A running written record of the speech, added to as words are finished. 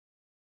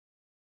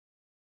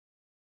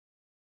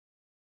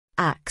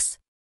axe,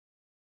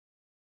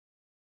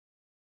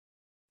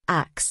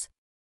 axe.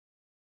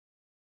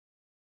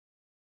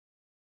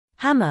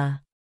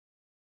 Hammer,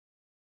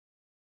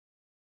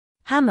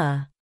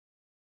 hammer.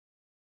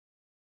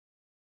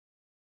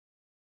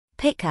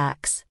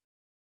 Pickaxe,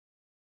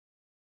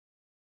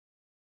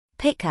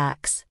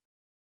 pickaxe.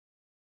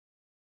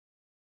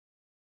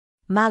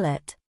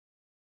 Mallet,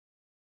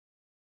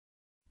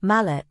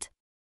 mallet.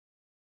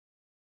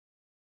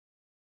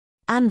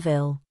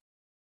 Anvil,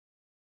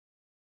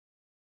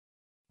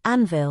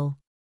 anvil.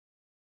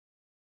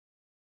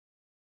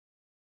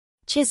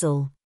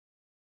 Chisel,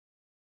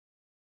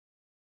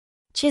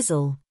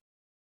 chisel.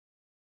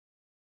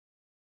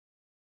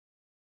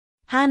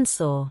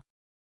 Handsaw,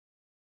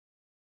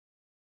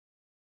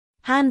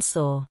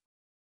 handsaw.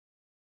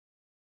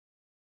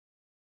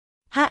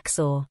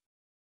 Hacksaw,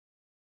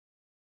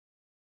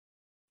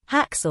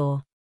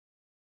 hacksaw.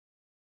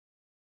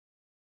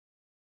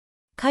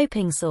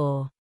 Coping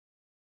saw,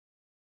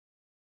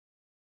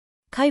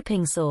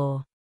 coping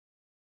saw.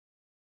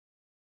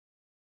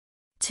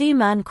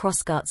 Two-man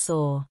crosscut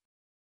saw,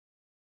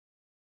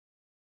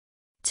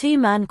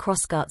 two-man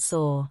crosscut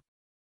saw.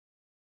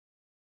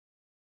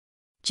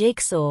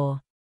 Jigsaw,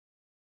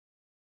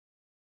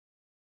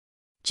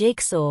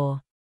 jigsaw.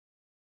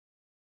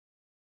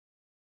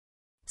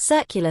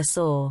 Circular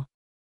saw,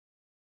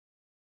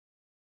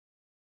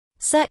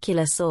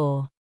 circular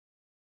saw.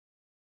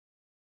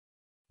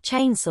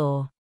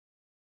 Chainsaw,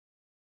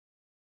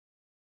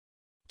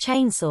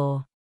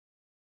 chainsaw.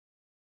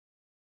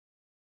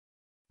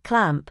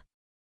 Clamp,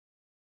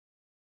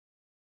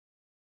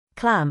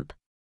 clamp.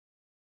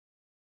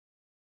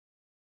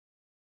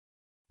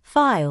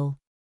 File,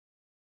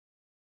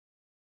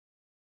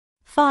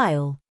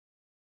 file.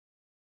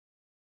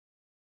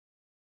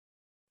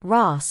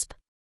 Rasp,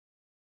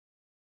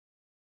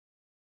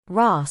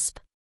 rasp.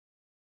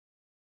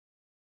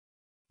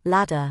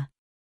 Ladder,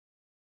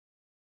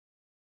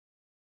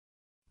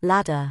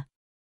 ladder.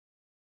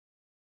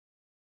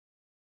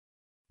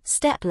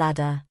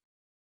 Stepladder,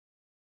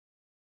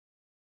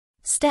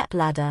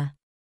 stepladder.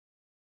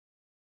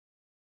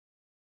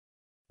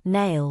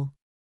 Nail,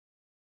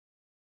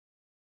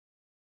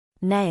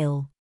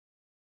 nail.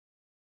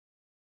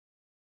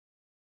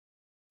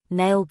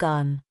 Nail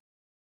gun,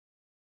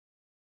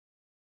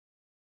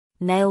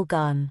 nail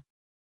gun.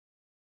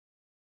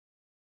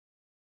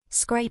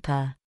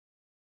 Scraper,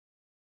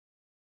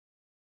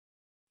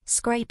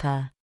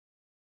 scraper.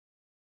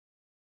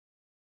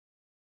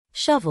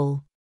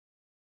 Shovel,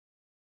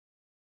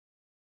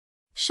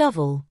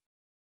 shovel.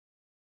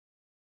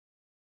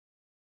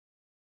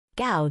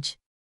 Gouge,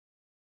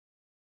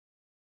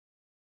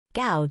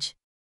 gouge.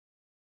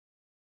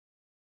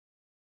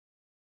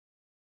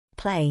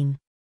 Plane,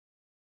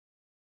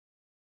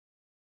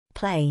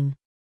 plane.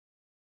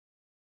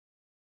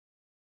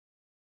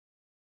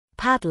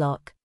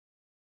 Padlock,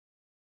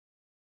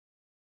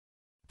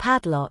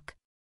 padlock.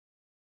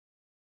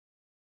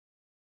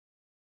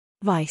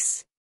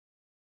 Vice,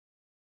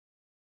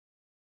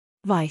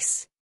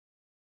 vice.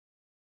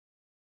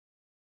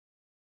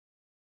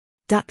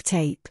 Duct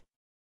tape,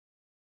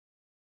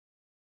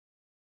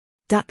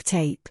 duct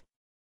tape.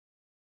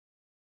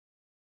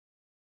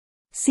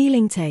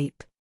 Sealing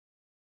tape,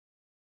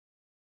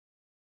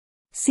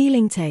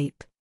 sealing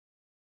tape.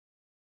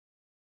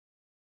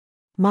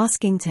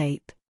 Masking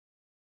tape,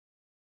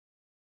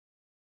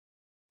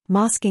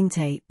 masking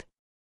tape.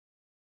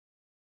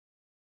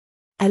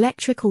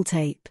 Electrical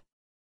tape,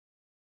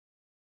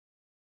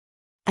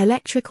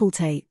 electrical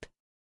tape.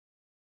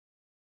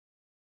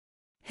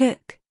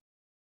 Hook,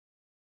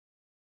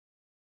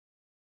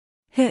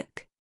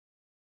 hook.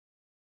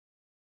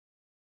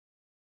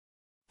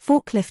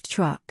 Forklift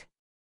truck,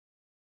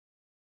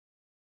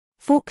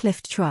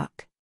 forklift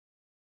truck.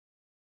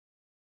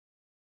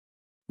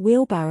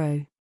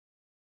 Wheelbarrow,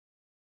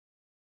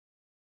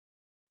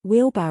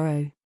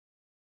 wheelbarrow.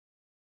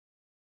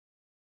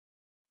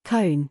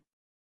 Cone,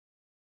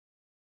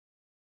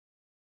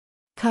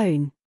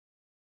 cone.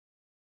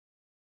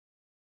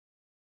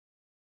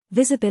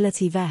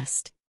 Visibility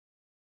vest,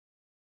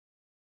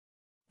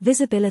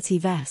 visibility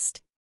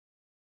vest.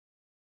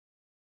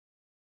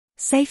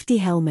 Safety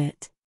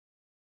helmet,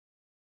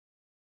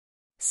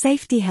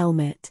 safety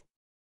helmet.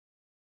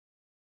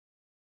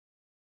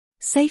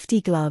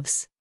 Safety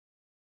gloves,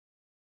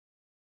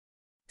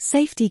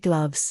 safety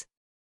gloves.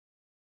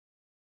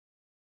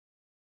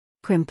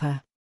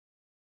 Crimper,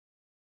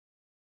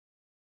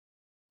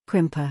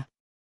 crimper.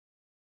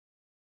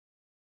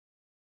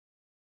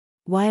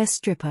 Wire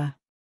stripper,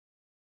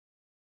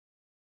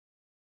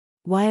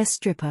 wire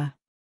stripper.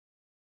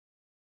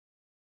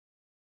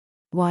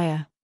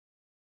 Wire,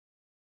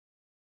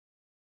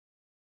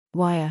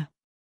 wire.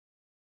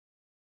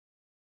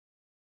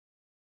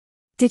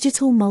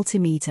 Digital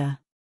multimeter,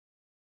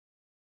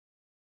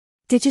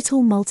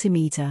 digital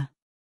multimeter.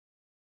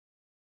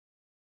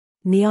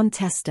 Neon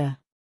tester,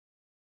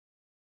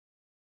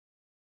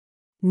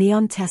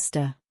 neon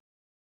tester.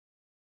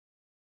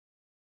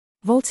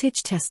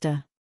 Voltage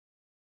tester,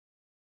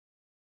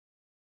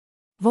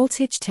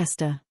 voltage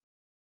tester.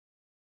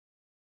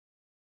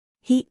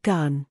 Heat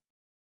gun.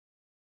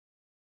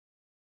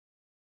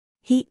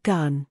 Heat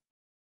gun.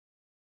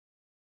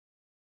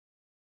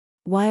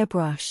 Wire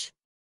brush.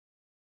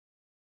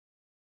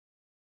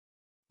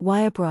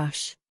 Wire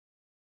brush.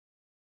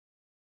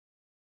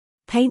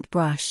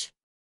 Paintbrush.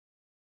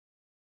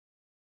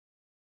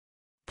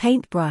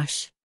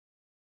 Paintbrush.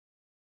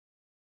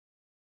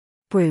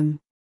 Broom.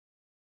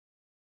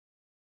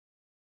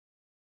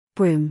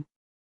 Broom.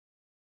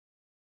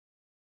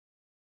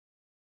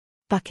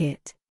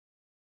 Bucket.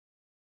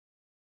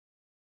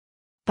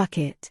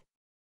 Bucket.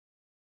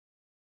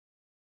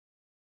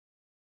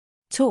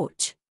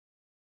 Torch.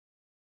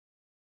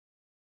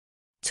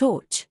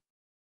 Torch.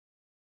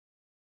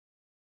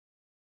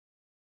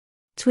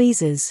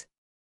 Tweezers.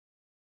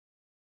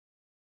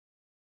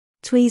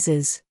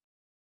 Tweezers.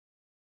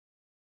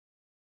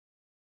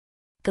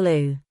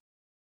 Glue.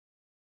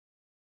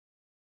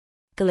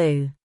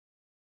 Glue.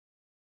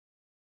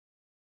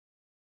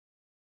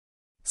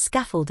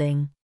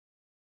 Scaffolding.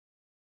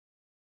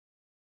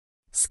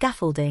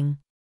 Scaffolding.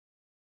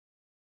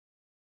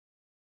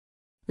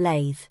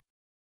 Lathe.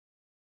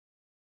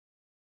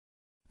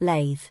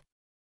 Lathe.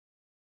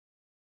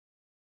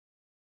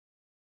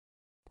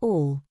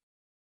 All.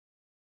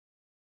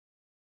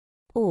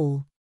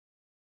 All.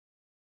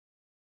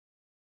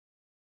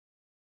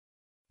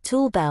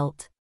 Tool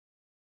belt.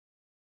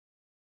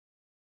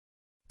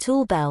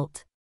 Tool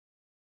belt.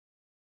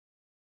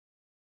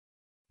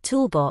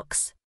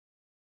 Toolbox.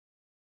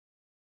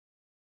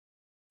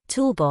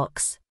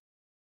 Toolbox.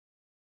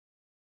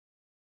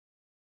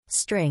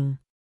 String.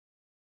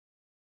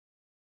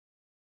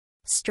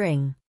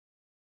 String.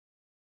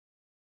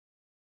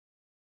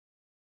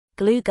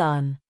 Glue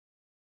gun.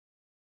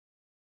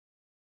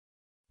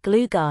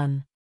 Glue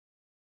gun.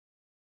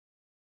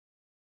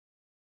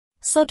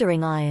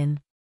 Soldering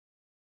iron.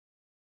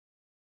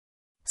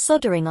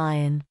 Soldering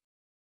iron.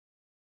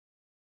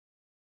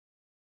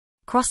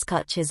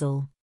 Crosscut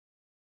chisel.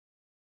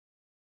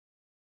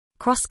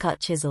 Crosscut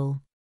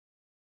chisel.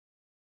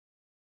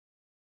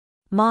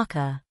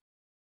 Marker.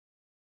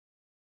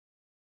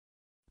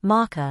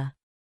 Marker.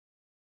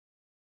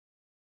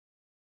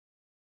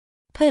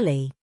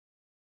 Pulley.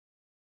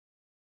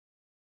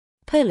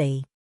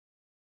 Pulley.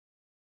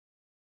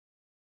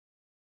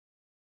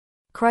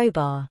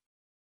 Crowbar.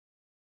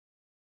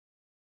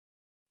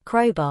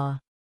 Crowbar.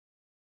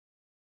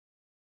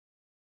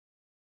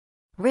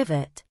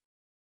 Rivet.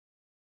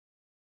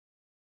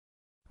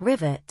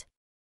 Rivet.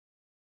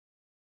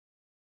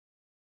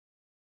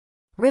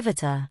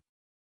 Riveter.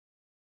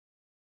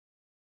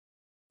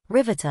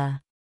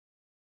 Riveter.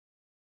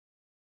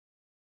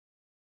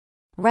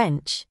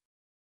 Wrench.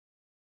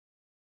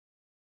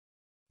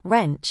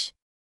 Wrench.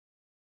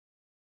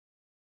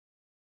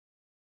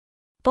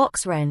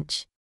 Box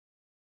wrench.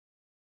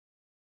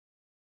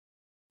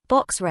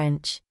 Box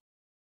wrench.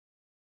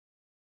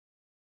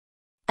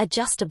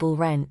 Adjustable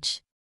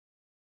wrench.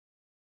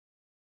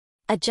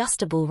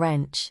 Adjustable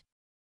wrench.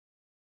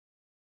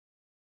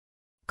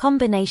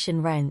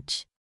 Combination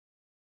wrench.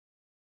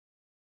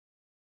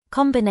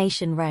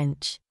 Combination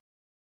wrench.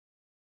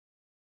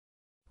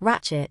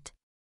 Ratchet.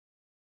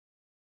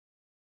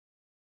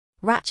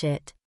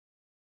 Ratchet.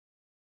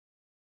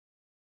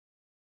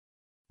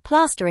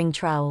 Plastering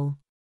trowel.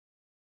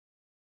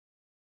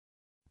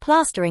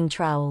 Plastering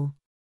trowel.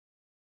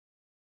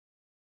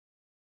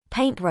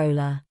 Paint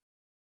roller.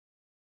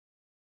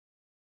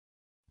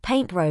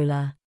 Paint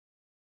roller.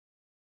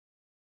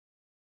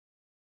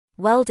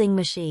 Welding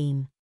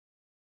machine.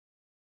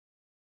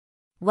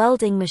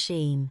 Welding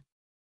machine.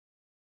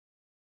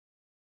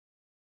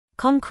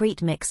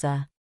 Concrete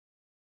mixer.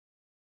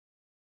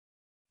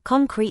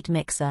 Concrete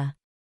mixer.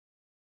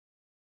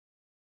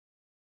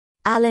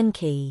 Allen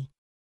key.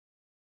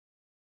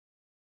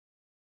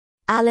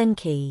 Allen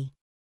key.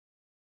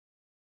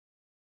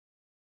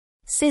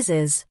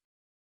 Scissors.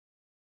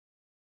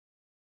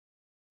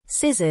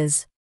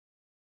 Scissors.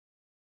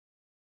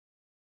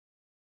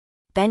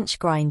 Bench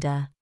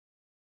grinder.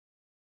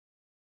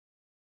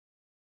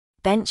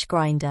 Bench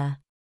grinder.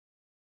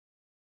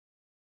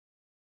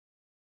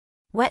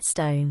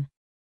 Whetstone.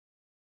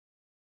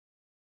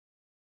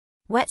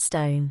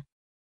 Whetstone.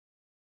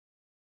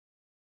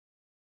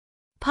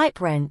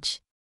 Pipe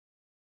wrench.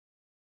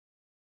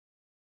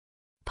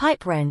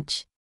 Pipe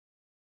wrench.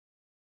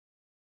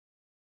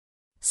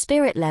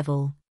 Spirit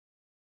level.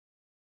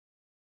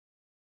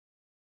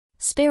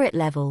 Spirit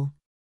level.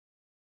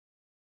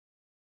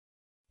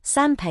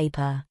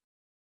 Sandpaper.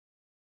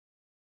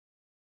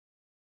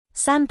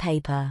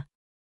 Sandpaper.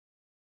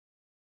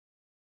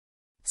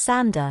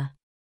 Sander.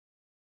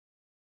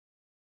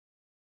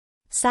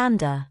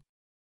 Sander.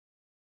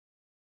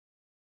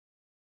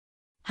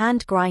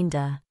 Hand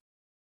grinder.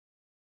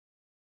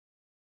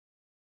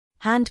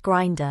 Hand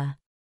grinder.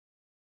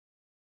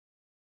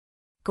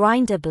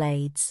 Grinder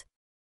blades.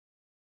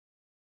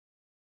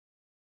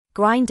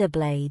 Grinder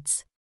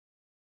blades.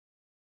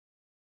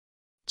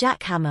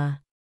 Jackhammer.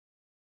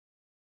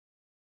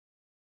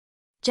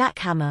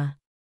 Jackhammer.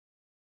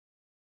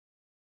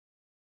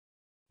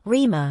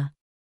 Reamer.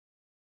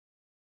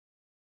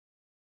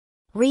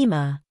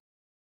 reamer,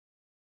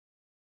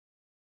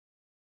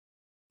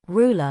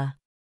 ruler,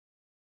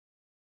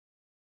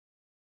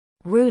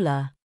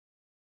 ruler,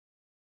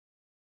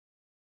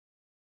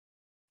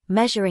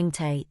 measuring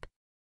tape,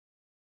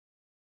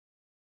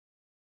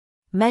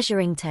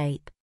 measuring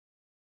tape,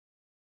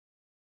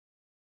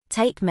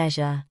 tape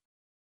measure,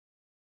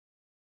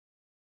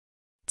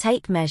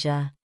 tape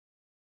measure,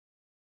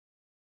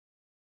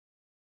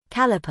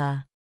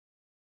 caliper,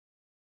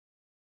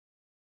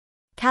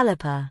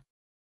 caliper,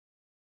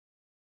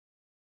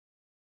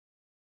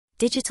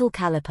 digital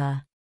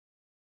caliper,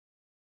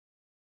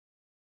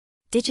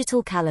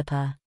 digital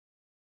caliper,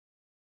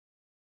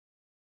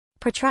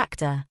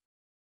 protractor,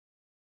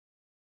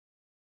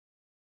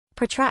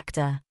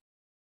 protractor,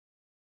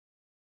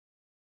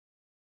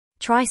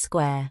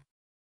 tri-square,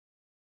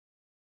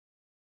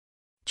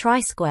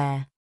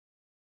 tri-square,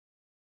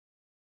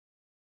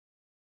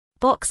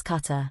 box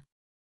cutter,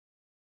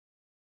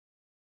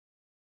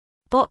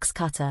 box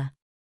cutter,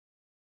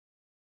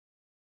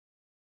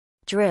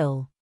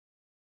 drill,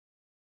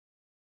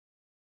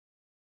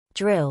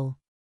 drill,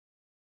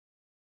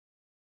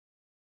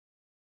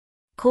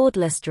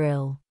 cordless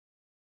drill,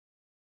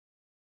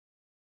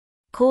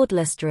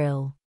 cordless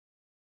drill,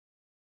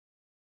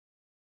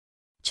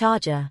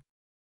 charger,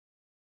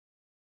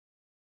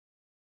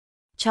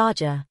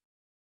 charger,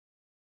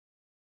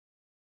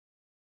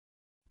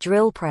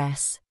 drill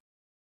press,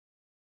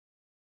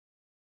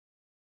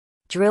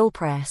 drill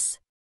press,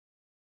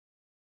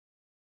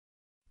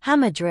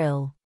 hammer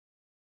drill,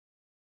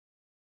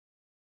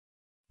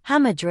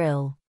 hammer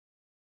drill,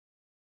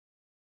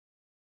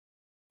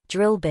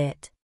 drill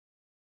bit,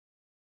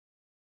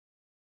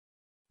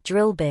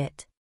 drill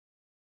bit,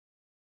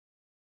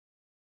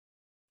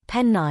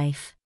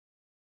 penknife,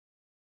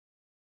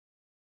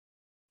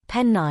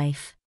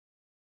 penknife,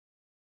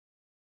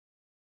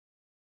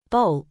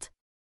 bolt,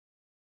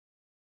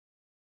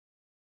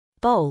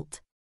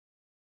 bolt,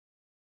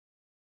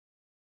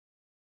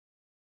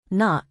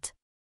 nut,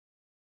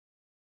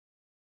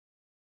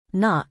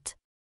 nut,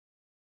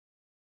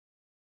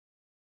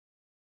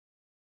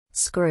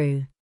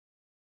 screw,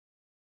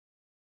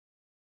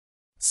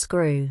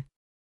 screw,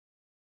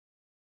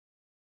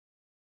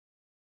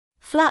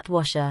 flat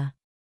washer,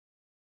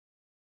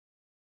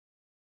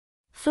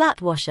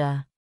 flat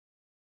washer,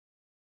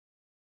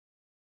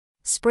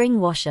 spring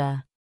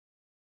washer,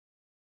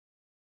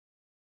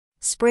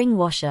 spring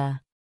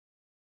washer,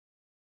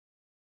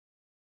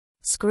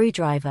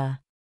 screwdriver,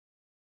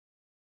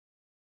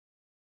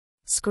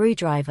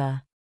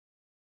 screwdriver,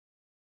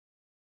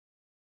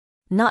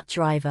 nut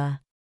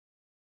driver,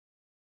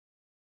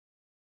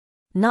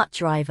 nut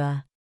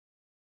driver,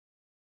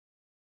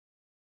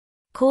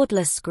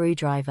 cordless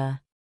screwdriver,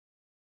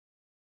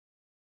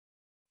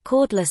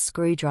 cordless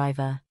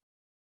screwdriver,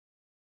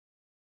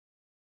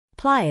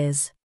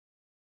 pliers,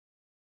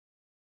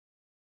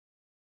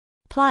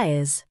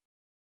 pliers,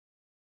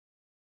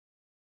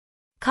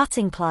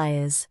 cutting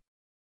pliers,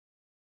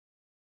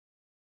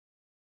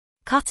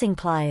 cutting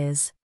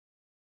pliers,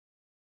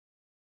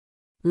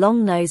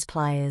 long nose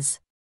pliers,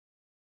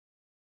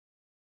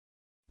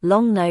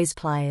 long nose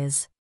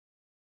pliers,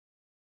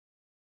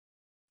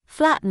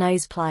 flat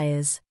nose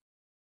pliers,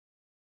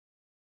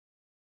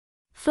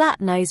 flat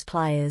nose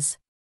pliers,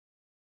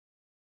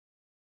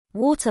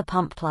 water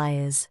pump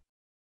pliers,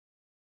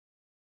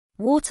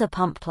 water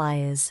pump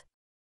pliers,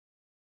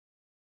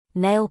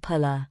 nail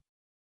puller,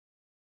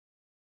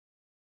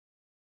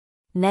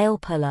 nail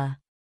puller,